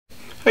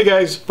Hey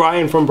guys,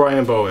 Brian from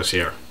Brian Boas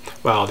here.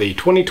 Well, the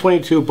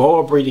 2022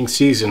 Boa breeding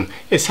season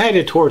is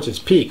headed towards its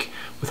peak,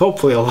 with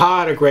hopefully a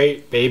lot of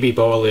great baby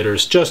Boa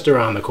litters just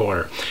around the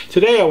corner.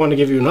 Today I want to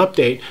give you an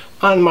update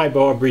on my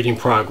Boa breeding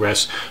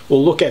progress.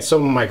 We'll look at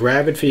some of my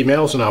gravid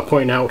females and I'll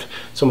point out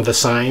some of the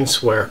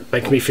signs where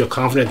make me feel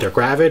confident they're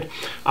gravid.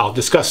 I'll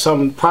discuss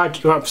some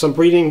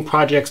breeding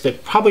projects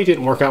that probably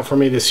didn't work out for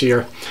me this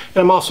year. And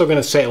I'm also going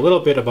to say a little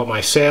bit about my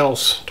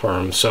sales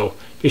terms, so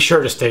be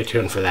sure to stay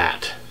tuned for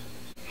that.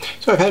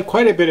 So I've had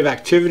quite a bit of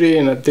activity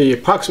in the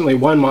approximately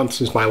 1 month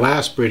since my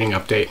last breeding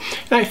update,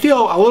 and I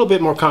feel a little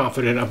bit more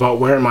confident about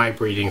where my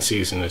breeding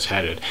season is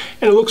headed,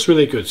 and it looks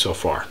really good so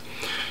far.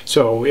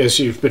 So as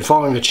you've been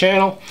following the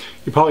channel,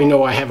 you probably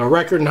know I have a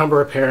record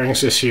number of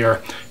pairings this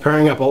year,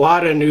 pairing up a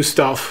lot of new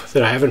stuff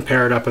that I haven't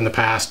paired up in the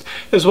past,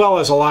 as well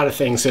as a lot of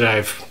things that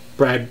I've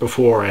bred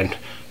before and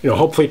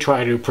hopefully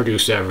try to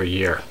produce every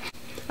year.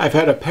 I've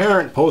had a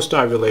parent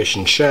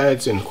post-ovulation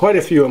sheds in quite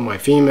a few of my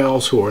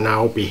females who are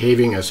now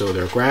behaving as though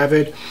they're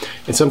gravid.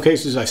 In some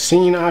cases I've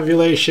seen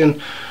ovulation,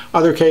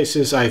 other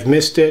cases I've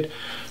missed it,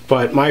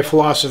 but my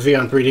philosophy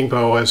on breeding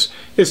Boas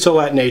is to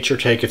let nature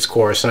take its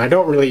course, and I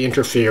don't really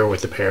interfere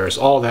with the pairs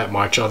all that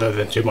much other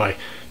than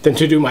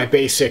to do my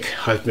basic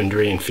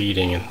husbandry and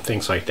feeding and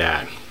things like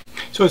that.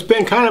 So it's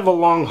been kind of a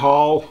long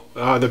haul.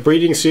 The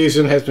breeding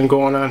season has been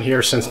going on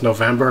here since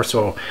November,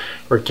 so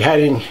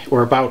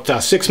we're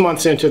about 6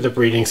 months into the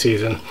breeding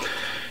season,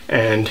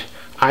 and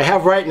I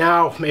have right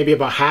now maybe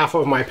about half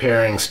of my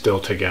pairings still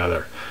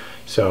together.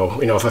 So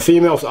if a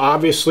female's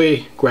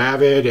obviously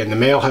gravid and the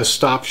male has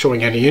stopped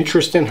showing any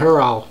interest in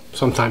her, I'll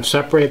sometimes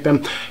separate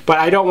them, but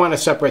I don't want to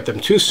separate them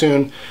too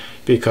soon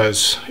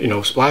because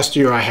last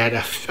year I had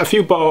a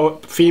few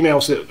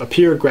females that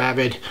appeared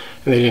gravid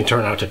and they didn't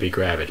turn out to be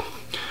gravid.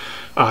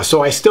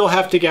 So I still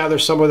have to gather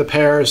some of the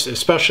pairs,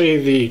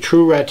 especially the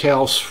true red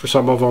tails for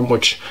some of them,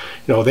 which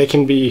they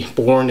can be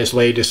born as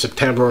late as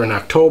September and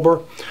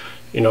October.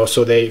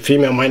 So the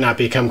female might not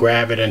become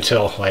gravid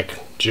until like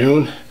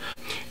June.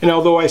 And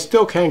although I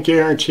still can't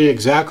guarantee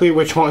exactly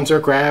which ones are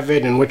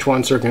gravid and which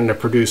ones are going to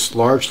produce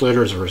large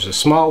litters versus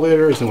small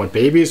litters and what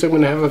babies I'm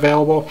going to have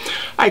available,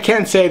 I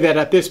can say that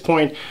at this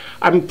point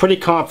I'm pretty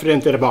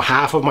confident that about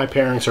half of my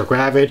pairings are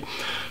gravid.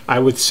 I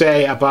would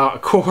say about a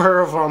quarter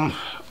of them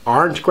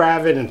aren't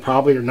gravid and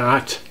probably are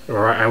not,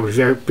 or I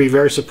would be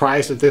very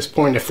surprised at this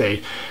point if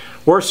they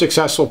were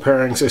successful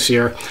pairings this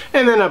year.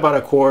 And then about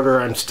a quarter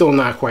I'm still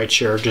not quite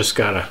sure, just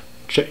gotta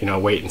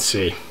wait and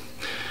see.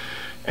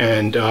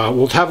 And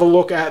we'll have a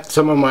look at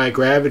some of my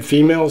gravid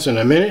females in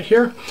a minute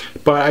here,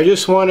 but I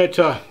just wanted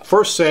to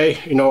first say,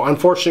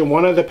 unfortunately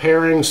one of the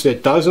pairings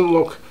that doesn't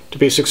look to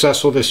be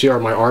successful this year are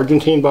my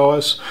Argentine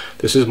Boas.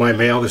 This is my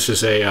male. This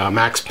is a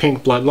Max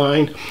Pink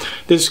bloodline.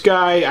 This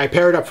guy I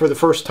paired up for the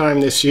first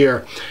time this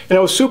year, and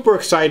I was super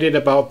excited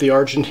about the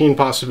Argentine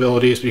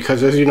possibilities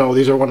because, as you know,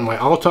 these are one of my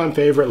all-time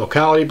favorite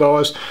locality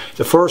Boas.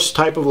 The first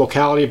type of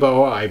locality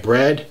Boa I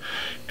bred,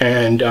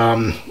 and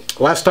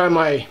last time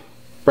I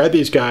bred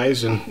these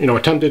guys and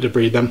attempted to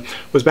breed them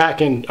was back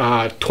in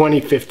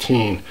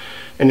 2015.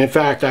 And in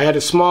fact, I had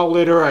a small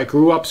litter. I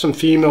grew up some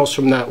females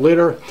from that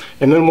litter,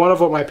 and then one of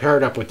them I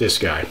paired up with this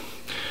guy.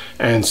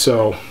 And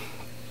so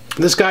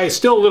this guy is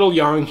still a little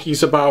young.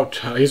 He's a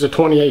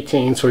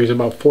 2018, so he's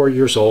about 4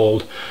 years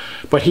old.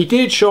 But he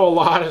did show a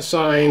lot of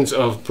signs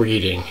of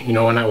breeding,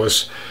 and I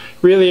was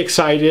really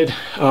excited.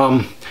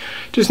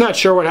 Just not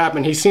sure what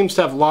happened. He seems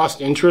to have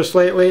lost interest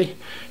lately,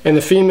 and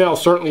the female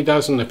certainly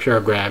doesn't appear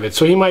gravid,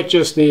 so he might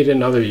just need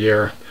another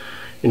year.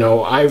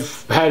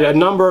 I've had a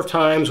number of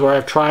times where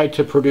I've tried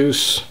to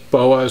produce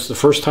Boas the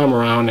first time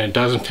around and it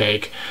doesn't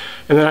take,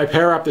 and then I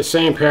pair up the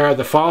same pair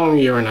the following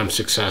year and I'm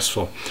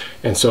successful.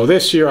 And so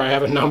this year I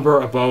have a number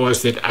of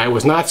Boas that I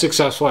was not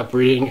successful at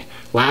breeding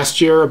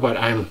last year, but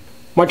I'm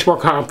much more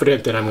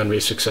confident that I'm going to be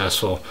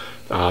successful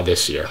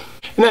this year.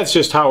 And that's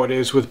just how it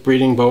is with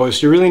breeding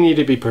Boas. You really need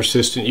to be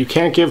persistent. You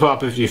can't give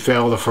up if you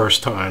fail the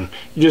first time.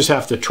 You just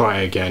have to try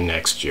again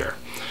next year.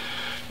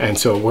 And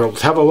so we'll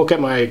have a look at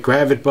my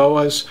gravid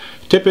Boas.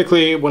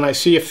 Typically, when I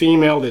see a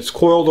female that's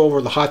coiled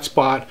over the hot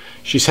spot,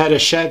 she's had a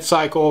shed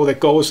cycle that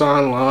goes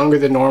on longer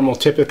than normal,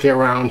 typically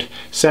around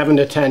 7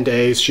 to 10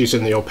 days. She's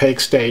in the opaque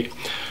state.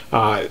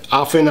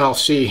 Often I'll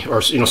see,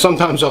 or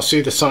sometimes I'll see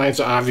the signs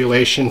of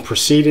ovulation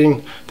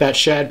preceding that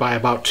shed by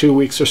about 2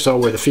 weeks or so,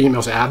 where the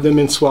female's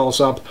abdomen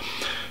swells up.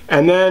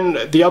 And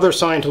then the other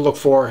sign to look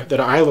for, that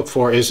I look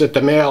for, is that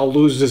the male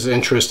loses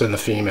interest in the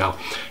female.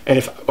 And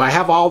if I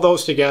have all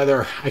those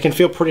together, I can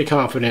feel pretty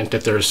confident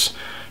that there's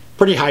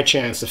pretty high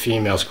chance the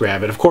female's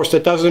gravid. Of course,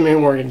 that doesn't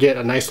mean we're going to get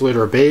a nice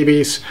litter of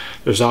babies.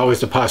 There's always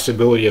the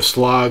possibility of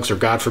slugs, or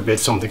God forbid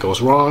something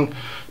goes wrong,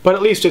 but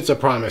at least it's a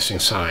promising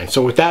sign.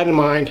 So with that in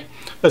mind,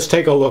 let's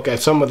take a look at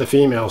some of the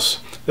females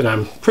that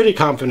I'm pretty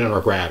confident are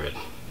gravid.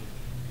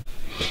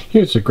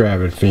 Here's a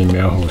gravid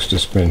female who's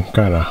just been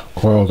kind of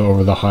coiled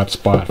over the hot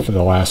spot for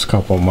the last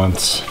couple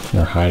months in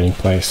her hiding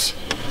place.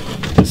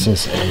 This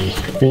is a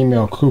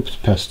female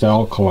Couped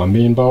Pastel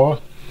Colombian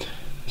Boa.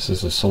 This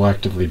is a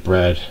selectively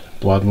bred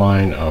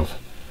bloodline of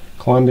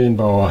Colombian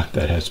Boa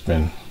that has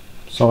been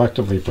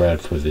selectively bred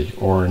for the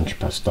orange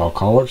pastel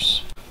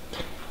colors.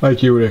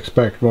 Like you would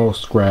expect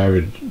most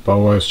gravid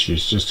boas,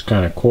 she's just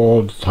kind of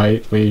coiled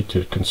tightly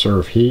to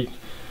conserve heat.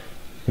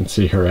 You can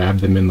see her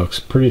abdomen looks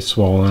pretty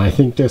swollen. I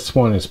think this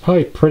one is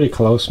probably pretty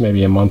close,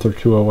 maybe a month or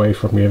two away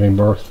from giving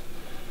birth.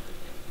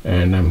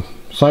 And I'm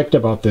psyched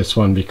about this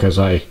one because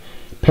I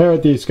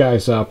paired these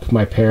guys up,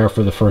 my pair,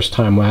 for the first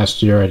time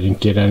last year. I didn't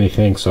get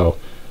anything, so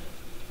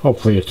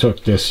hopefully it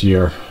took this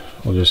year.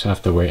 We'll just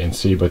have to wait and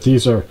see. But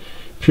these are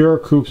pure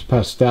Coops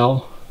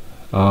Pastel.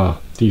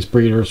 These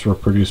breeders were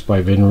produced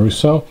by Vin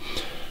Russo,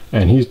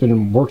 and he's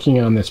been working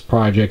on this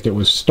project. It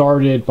was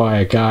started by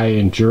a guy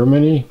in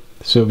Germany,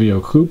 Silvio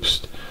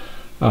Koopst,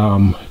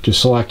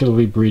 just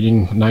selectively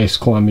breeding nice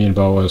Colombian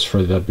boas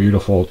for the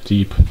beautiful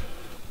deep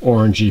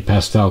orangey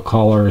pastel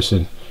colors,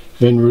 and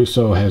Vin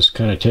Russo has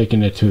kind of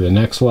taken it to the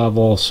next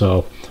level,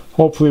 so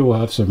hopefully we'll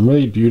have some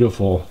really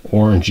beautiful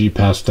orangey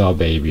pastel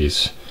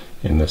babies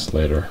in this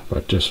litter.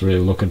 But just really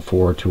looking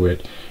forward to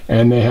it.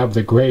 And they have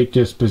the great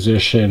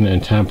disposition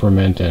and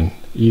temperament and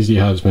easy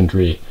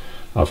husbandry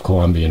of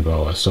Colombian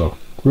boa, so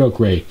real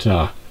great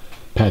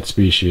pet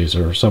species,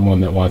 or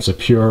someone that wants a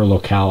pure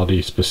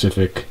locality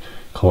specific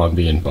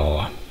Colombian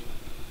boa.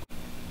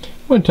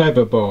 One type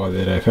of boa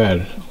that I've had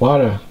a lot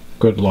of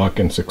good luck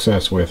and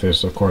success with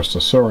is of course the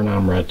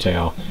Suriname red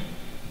tail,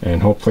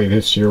 and hopefully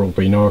this year will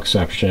be no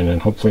exception,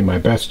 and hopefully my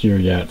best year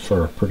yet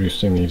for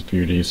producing these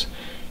beauties.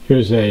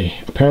 Here's a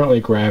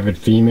apparently gravid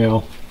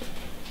female.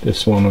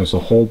 This one was a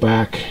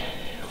holdback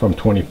from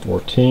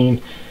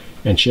 2014,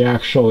 and she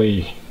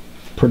actually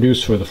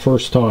produced for the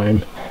first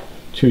time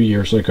 2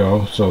 years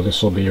ago, so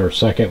this will be her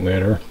second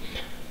litter.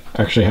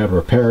 Actually had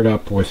her paired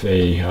up with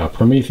a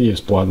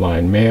Prometheus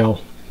bloodline male,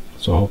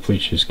 so hopefully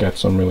she's got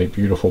some really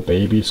beautiful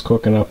babies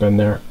cooking up in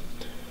there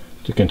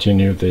to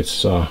continue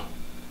this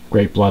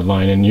great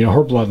bloodline. And you know,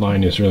 her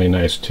bloodline is really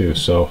nice too,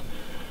 so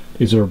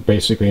these are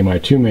basically my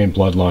two main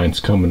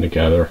bloodlines coming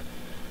together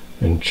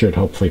and should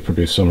hopefully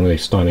produce some really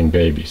stunning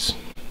babies.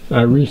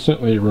 I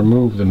recently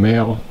removed the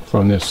male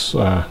from this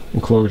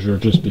enclosure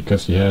just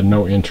because he had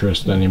no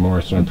interest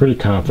anymore, so I'm pretty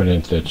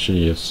confident that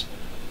she is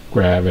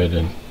gravid,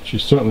 and she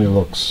certainly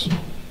looks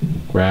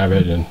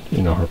gravid, and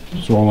you know, her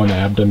swollen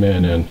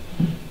abdomen and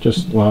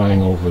just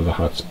lying over the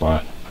hot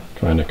spot,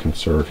 trying to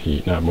conserve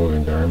heat, not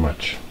moving very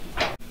much.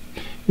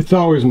 It's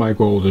always my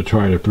goal to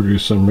try to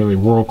produce some really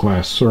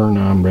world-class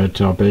Suriname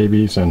red-tail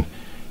babies, and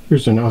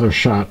here's another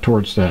shot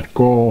towards that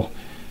goal.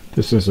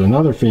 This is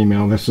another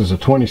female. This is a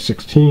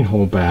 2016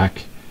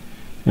 holdback,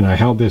 and I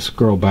held this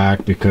girl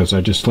back because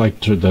I just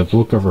liked the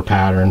look of her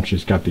pattern.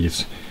 She's got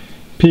these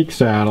peak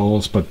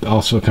saddles, but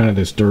also kind of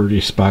this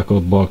dirty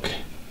speckled look,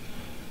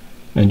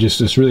 and just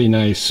this really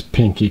nice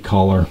pinky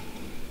color.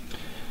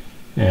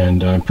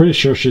 And I'm pretty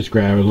sure she's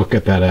gravid. Look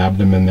at that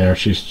abdomen there.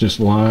 She's just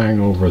lying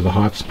over the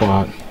hot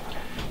spot,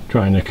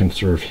 trying to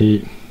conserve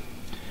heat.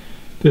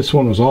 This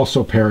one was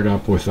also paired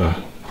up with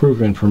a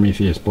proven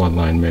Prometheus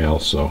bloodline male,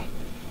 so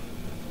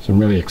some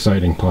really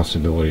exciting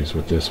possibilities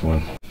with this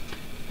one.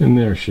 And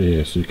there she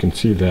is. You can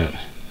see that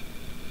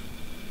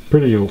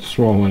pretty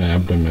swollen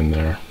abdomen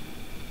there.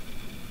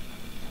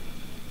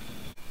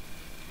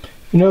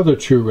 Another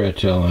true red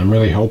tail I'm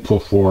really hopeful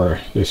for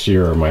this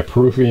year are my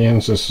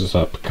Peruvians. This is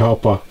a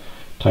Pacalpa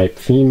type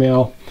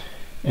female,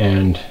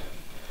 and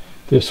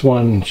this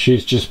one,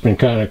 she's just been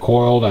kind of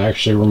coiled. I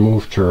actually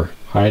removed her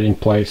hiding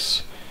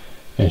place,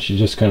 and she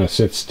just kind of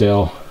sits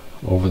still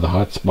over the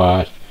hot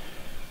spot,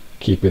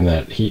 keeping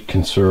that heat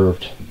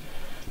conserved.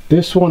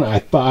 This one I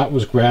thought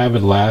was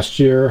gravid last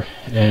year,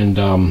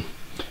 and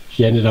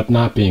she ended up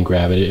not being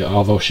gravid,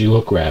 although she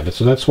looked gravid,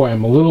 so that's why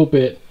I'm a little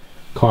bit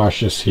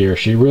cautious here.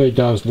 She really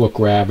does look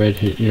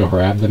gravid. You know, her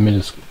abdomen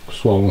is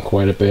swollen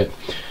quite a bit.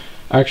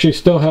 I actually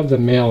still have the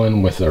male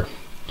in with her.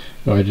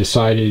 I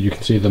decided, you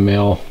can see the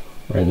male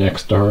right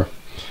next to her.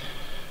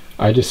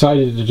 I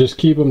decided to just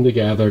keep them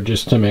together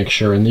just to make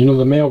sure. And you know,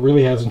 the male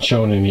really hasn't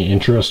shown any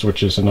interest,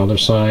 which is another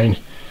sign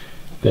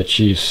that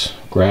she's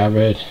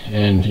gravid.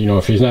 And you know,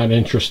 if he's not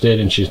interested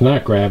and she's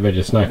not gravid,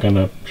 she's not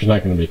gonna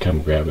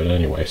become gravid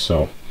anyway.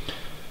 So,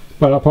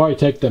 but I'll probably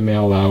take the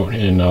male out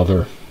in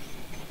another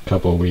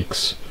couple of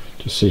weeks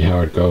to see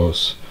how it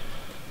goes.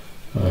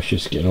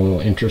 She's getting a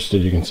little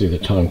interested. You can see the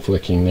tongue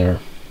flicking there.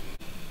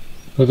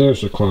 But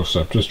there's a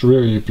close-up. Just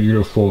really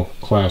beautiful,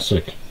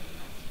 classic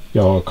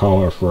yellow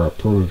color for a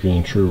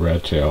Peruvian true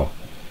red tail.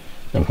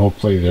 And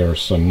hopefully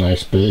there's some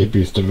nice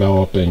babies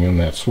developing in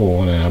that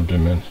swollen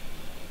abdomen,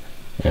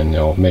 and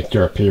they'll make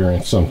their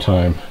appearance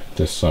sometime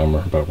this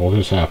summer, but we'll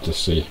just have to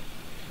see.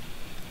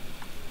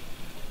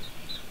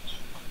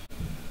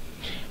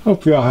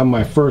 Hopefully I'll have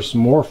my first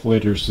morph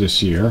litters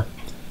this year,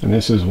 and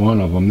this is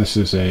one of them. This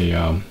is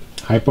a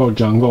Hypo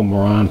Jungle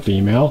Moran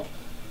female,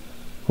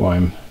 who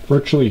I'm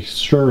virtually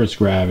sure is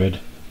gravid.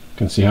 You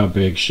can see how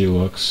big she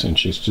looks, and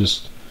she's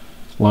just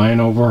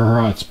lying over her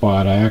hot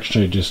spot. I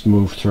actually just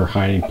moved her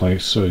hiding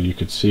place so you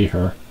could see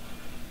her.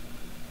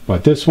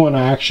 But this one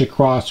I actually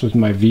crossed with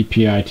my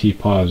VPIT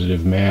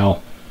positive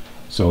male,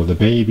 so the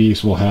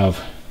babies will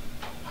have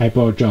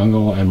Hypo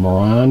Jungle and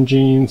Moran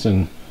genes,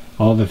 and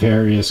all the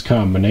various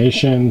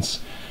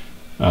combinations.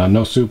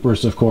 No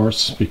supers, of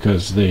course,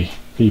 because the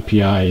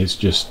VPI is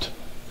just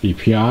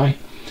VPI.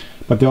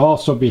 But they'll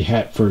also be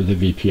het for the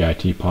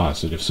VPIT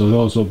positive. So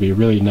those will be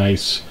really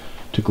nice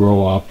to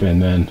grow up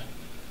and then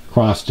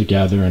cross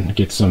together and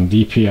get some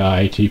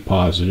VPIT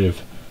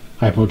positive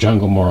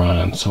hypojungle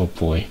Morans,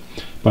 hopefully.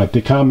 But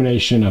the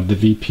combination of the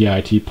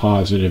VPIT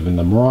positive and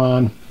the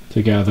Moran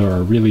together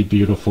are really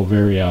beautiful,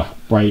 very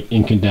bright,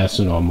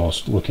 incandescent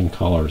almost looking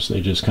colors.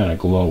 They just kind of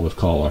glow with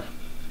color.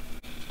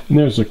 And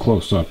there's a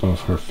close-up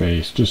of her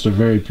face. Just a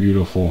very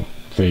beautiful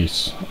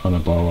face on a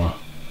boa.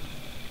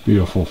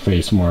 Beautiful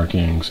face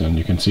markings, and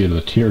you can see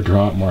the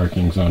teardrop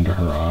markings under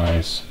her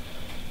eyes.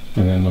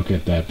 And then look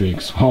at that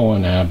big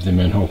swollen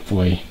abdomen.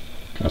 Hopefully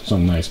got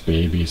some nice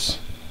babies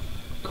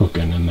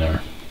cooking in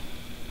there.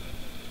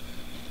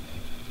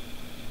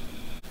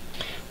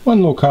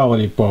 One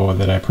locality boa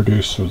that I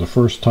produced for the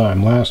first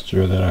time last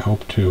year that I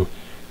hope to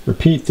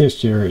repeat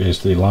this year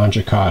is the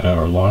longicata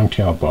or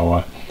longtail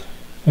boa.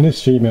 And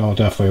this female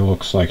definitely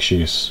looks like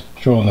she's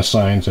showing the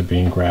signs of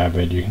being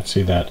gravid. You can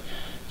see that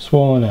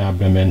swollen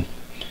abdomen.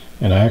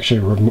 And I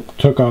actually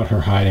took out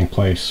her hiding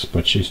place,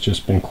 but she's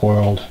just been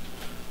coiled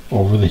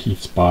over the heat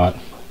spot,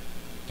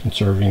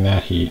 conserving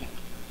that heat.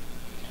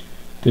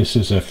 This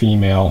is a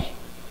female,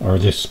 or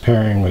this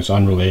pairing was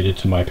unrelated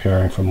to my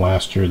pairing from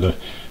last year,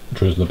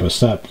 which was the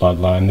Basset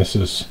bloodline. This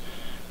is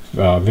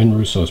Vin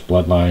Russo's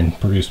bloodline,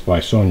 produced by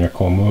Sonia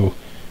Comu,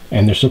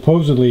 and there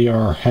supposedly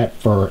are het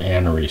for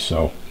anery,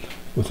 so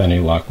with any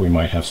luck we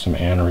might have some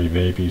anery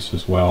babies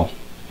as well,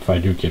 if I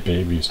do get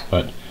babies.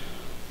 But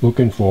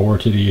looking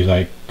forward to these.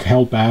 I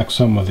held back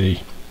some of the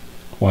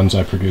ones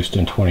I produced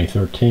in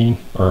 2013,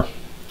 or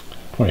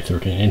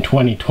 2013, in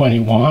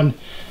 2021.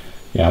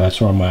 Yeah,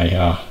 that's where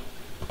my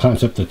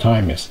concept of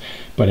time is.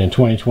 But in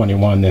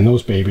 2021, then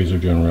those babies are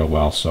doing real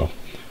well, so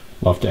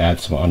love to add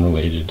some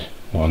unrelated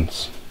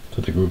ones to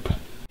the group.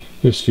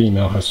 This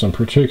female has some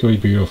particularly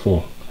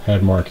beautiful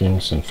head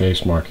markings and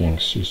face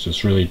markings. She's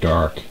just really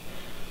dark.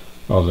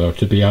 Although,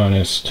 to be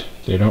honest,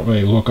 they don't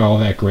really look all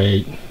that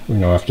great, you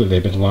know, after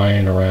they've been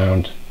lying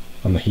around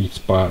on the heat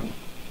spot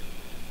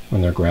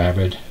when they're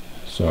gravid.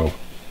 So,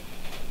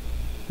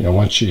 you know,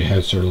 once she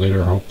has her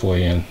litter,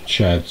 hopefully, and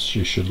sheds,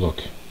 she should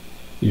look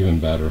even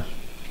better.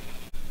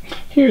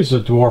 Here's a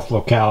dwarf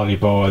locality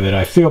boa that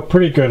I feel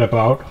pretty good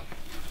about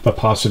the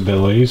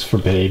possibilities for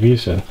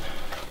babies, and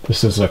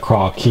this is a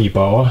crawl key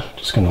boa.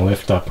 Just going to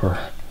lift up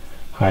her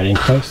hiding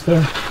place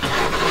there.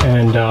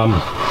 And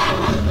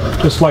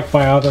just like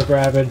my other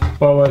gravid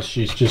boas,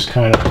 she's just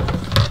kind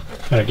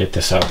of, gotta get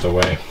this out the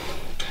way.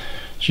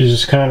 She's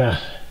just kind of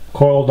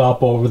coiled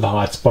up over the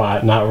hot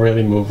spot, not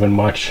really moving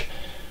much.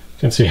 You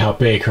can see how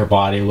big her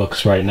body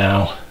looks right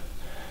now.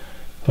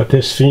 But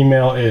this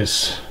female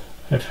is,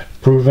 I've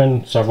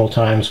proven several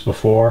times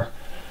before,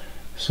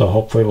 so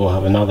hopefully we'll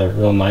have another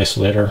real nice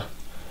litter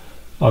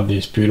of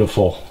these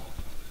beautiful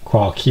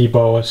crawl key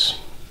boas.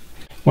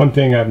 One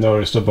thing I've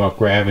noticed about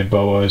gravid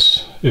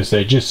boas is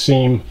they just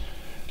seem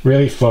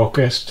really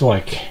focused,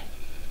 like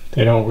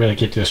they don't really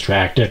get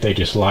distracted, they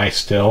just lie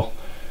still.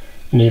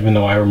 And even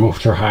though I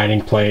removed her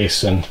hiding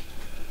place and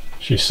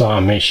she saw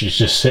me, she's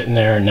just sitting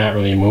there and not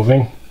really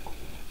moving.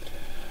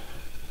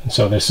 And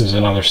so this is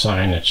another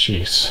sign that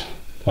she's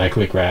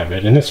likely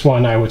gravid. And this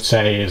one I would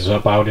say is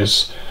about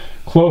as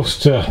close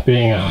to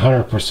being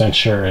 100%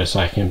 sure as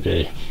I can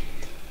be.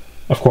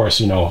 Of course,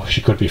 you know,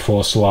 she could be full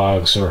of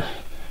slugs or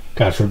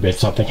God forbid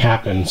something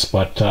happens,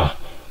 but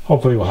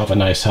hopefully we'll have a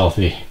nice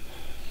healthy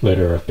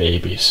litter of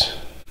babies.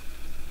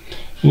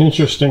 And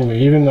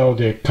interestingly, even though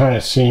they kind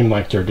of seem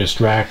like they're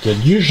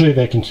distracted, usually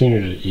they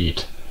continue to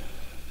eat.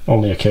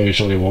 Only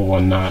occasionally will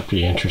one not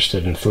be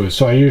interested in food.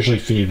 So I usually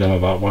feed them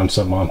about once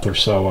a month or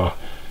so,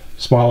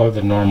 smaller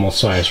than normal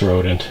size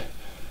rodent.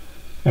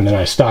 And then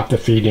I stop the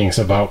feedings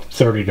about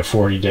 30 to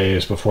 40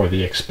 days before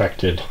the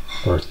expected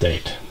birth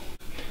date.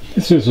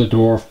 This is a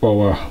dwarf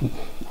boa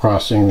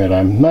crossing that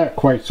I'm not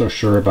quite so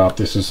sure about.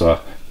 This is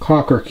a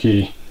cocker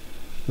key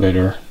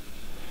litter.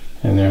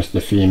 And there's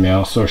the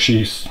female. So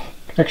she's,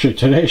 actually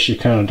today she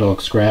kind of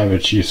looks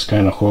gravid. She's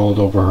kind of coiled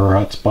over her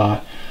hot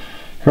spot.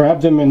 Her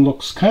abdomen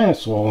looks kind of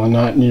swollen,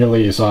 not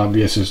nearly as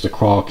obvious as the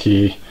crawl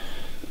key.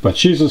 But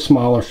she's a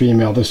smaller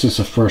female. This is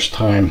the first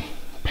time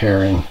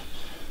pairing.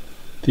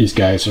 These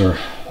guys are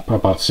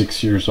about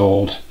 6 years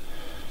old.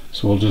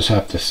 So we'll just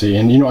have to see.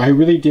 And you know, I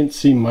really didn't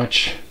see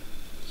much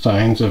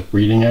signs of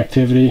breeding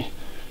activity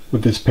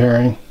with this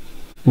pairing.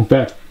 In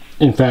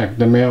fact,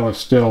 the male is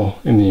still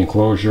in the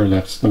enclosure.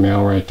 That's the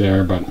male right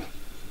there, but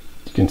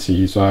you can see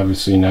he's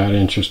obviously not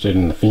interested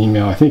in the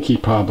female. I think he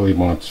probably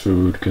wants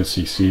food because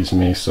he sees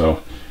me,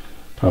 so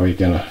probably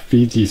gonna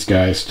feed these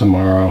guys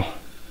tomorrow,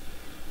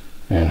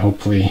 and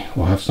hopefully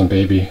we'll have some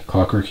baby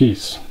cocker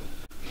keys.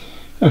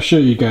 I'll show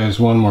you guys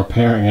one more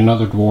pairing,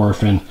 another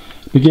dwarf, and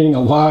been getting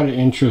a lot of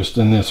interest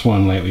in this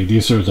one lately.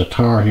 These are the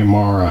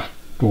Tarahumara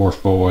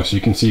dwarf boas.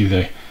 You can see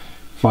the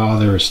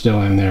father is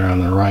still in there on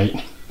the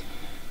right,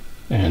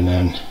 and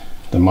then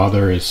the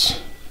mother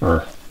is,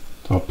 or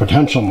the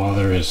potential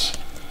mother is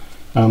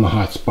on the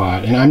hot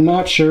spot. And I'm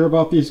not sure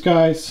about these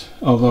guys,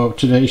 although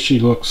today she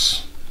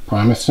looks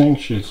promising.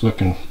 She's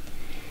looking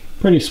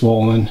pretty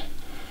swollen.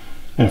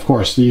 And of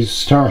course these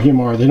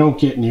Tarahumara, they don't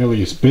get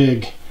nearly as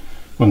big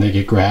when they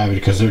get gravid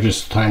because they're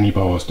just tiny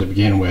boas to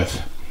begin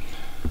with.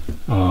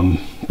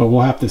 But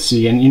we'll have to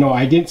see. And you know,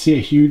 I didn't see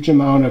a huge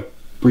amount of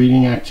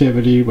breeding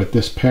activity with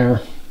this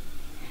pair.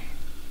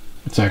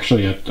 It's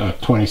actually a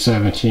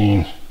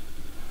 2017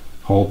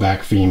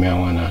 holdback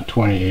female and a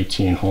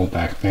 2018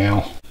 holdback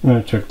male. And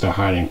I took the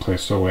hiding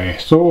place away,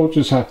 so we'll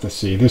just have to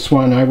see. This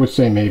one I would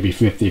say maybe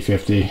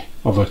 50-50,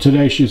 although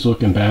today she's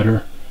looking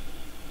better.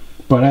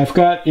 But I've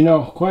got, you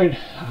know, quite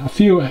a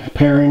few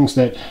pairings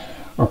that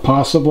are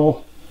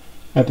possible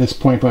at this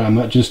point, but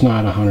I'm just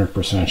not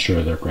 100%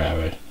 sure they're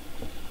gravid.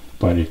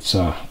 But it's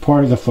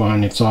part of the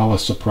fun. It's all a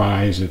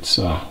surprise. It's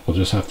we'll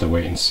just have to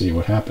wait and see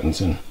what happens,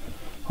 and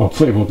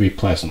hopefully we'll be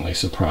pleasantly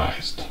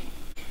surprised.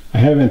 I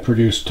haven't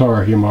produced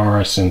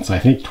Tarahumara since I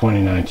think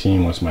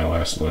 2019 was my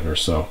last litter,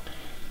 so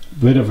a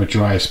bit of a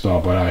dry spell,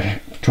 but I'm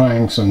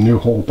trying some new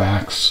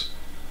holdbacks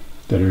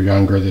that are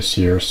younger this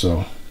year,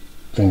 so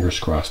fingers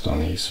crossed on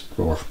these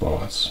dwarf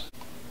boas.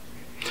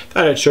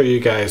 Thought I'd show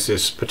you guys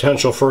this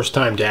potential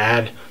first-time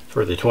dad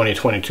for the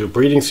 2022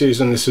 breeding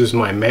season. This is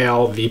my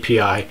male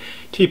VPI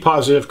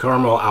T-positive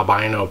caramel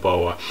albino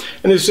boa,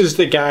 and this is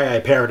the guy I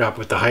paired up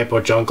with the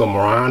Hypojungle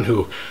Moran,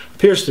 who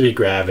appears to be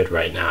gravid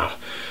right now.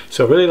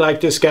 So really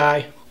like this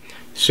guy.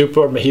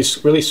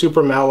 He's really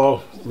super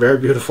mellow, very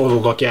beautiful to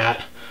look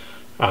at,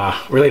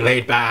 really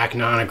laid back,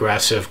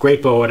 non-aggressive,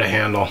 great boa to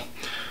handle.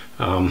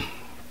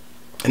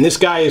 And this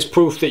guy is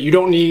proof that you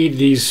don't need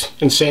these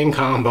insane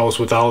combos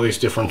with all these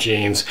different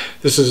genes.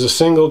 This is a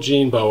single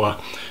gene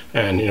boa,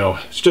 and you know,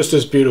 it's just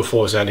as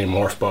beautiful as any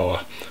morph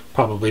boa,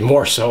 probably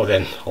more so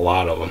than a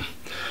lot of them.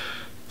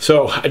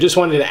 So I just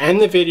wanted to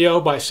end the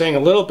video by saying a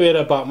little bit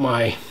about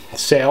my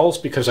sales,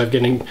 because I've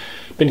been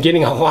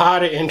getting a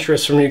lot of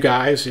interest from you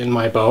guys in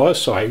my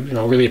boas, so I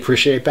really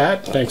appreciate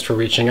that. Thanks for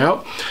reaching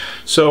out.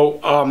 So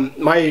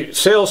my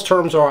sales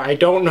terms are, I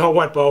don't know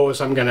what boas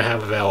I'm going to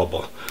have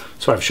available.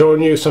 So I've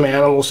shown you some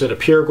animals that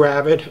appear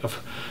gravid.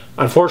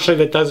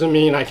 Unfortunately, that doesn't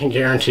mean I can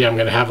guarantee I'm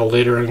going to have a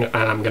litter and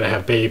I'm going to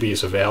have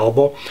babies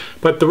available.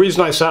 But the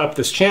reason I set up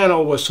this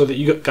channel was so that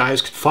you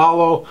guys could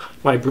follow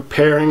my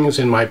pairings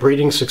and my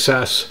breeding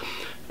success,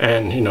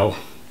 and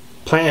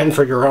plan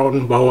for your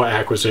own boa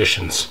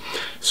acquisitions.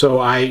 So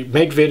I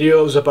make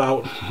videos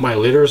about my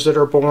litters that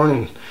are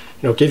born,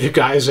 and give you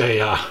guys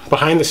a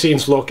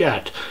behind-the-scenes look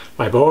at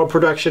my boa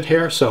production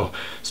here. So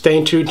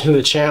stay tuned to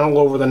the channel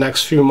over the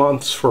next few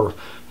months for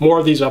more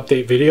of these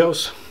update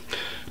videos.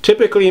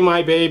 Typically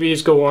my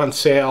babies go on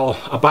sale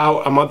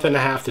about a month and a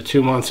half to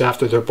 2 months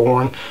after they're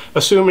born,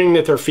 assuming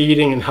that they're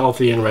feeding and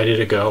healthy and ready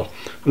to go.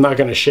 I'm not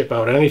going to ship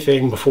out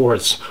anything before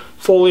it's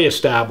fully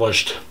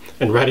established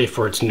and ready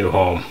for its new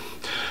home.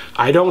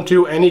 I don't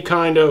do any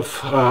kind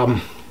of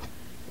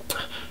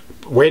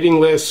waiting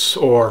lists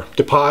or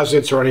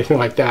deposits or anything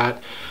like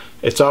that.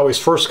 It's always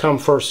first come,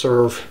 first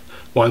serve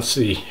once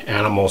the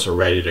animals are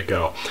ready to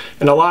go.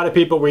 And a lot of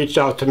people reached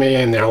out to me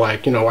and they're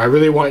like, I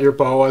really want your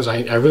boas.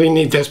 I really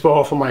need this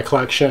boa for my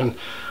collection.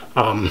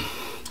 I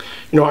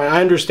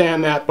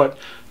understand that, but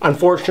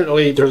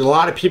unfortunately there's a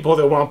lot of people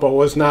that want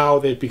boas now.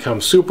 They've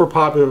become super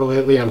popular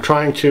lately. I'm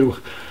trying to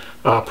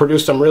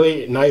produce some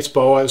really nice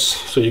boas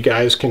so you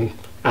guys can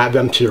add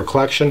them to your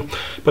collection.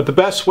 But the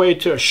best way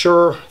to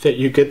assure that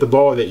you get the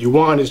boa that you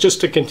want is just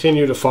to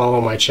continue to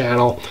follow my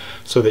channel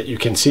so that you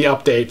can see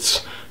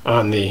updates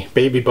on the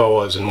baby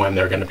boas and when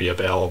they're going to be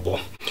available.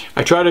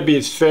 I try to be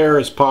as fair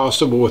as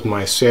possible with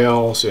my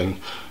sales and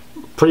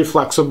pretty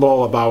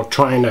flexible about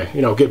trying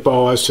to get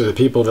boas to the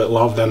people that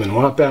love them and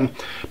want them.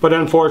 But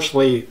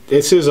unfortunately,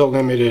 this is a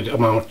limited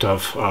amount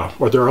of,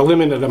 or there are a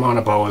limited amount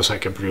of boas I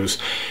can produce.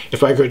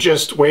 If I could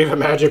just wave a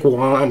magic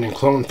wand and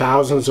clone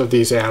thousands of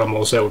these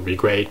animals, that would be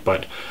great,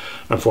 but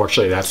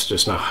unfortunately that's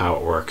just not how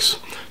it works.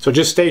 So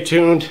just stay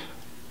tuned,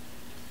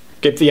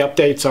 get the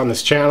updates on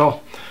this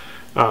channel.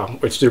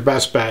 It's your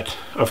best bet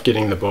of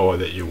getting the boa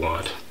that you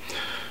want.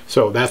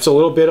 So that's a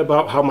little bit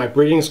about how my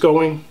breeding's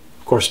going.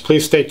 Of course,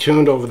 please stay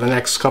tuned over the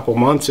next couple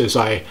months, as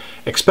I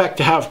expect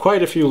to have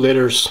quite a few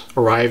litters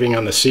arriving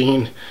on the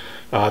scene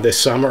this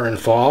summer and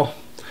fall,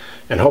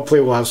 and hopefully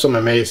we'll have some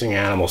amazing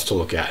animals to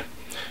look at.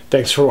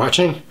 Thanks for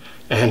watching,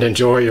 and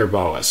enjoy your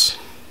boas.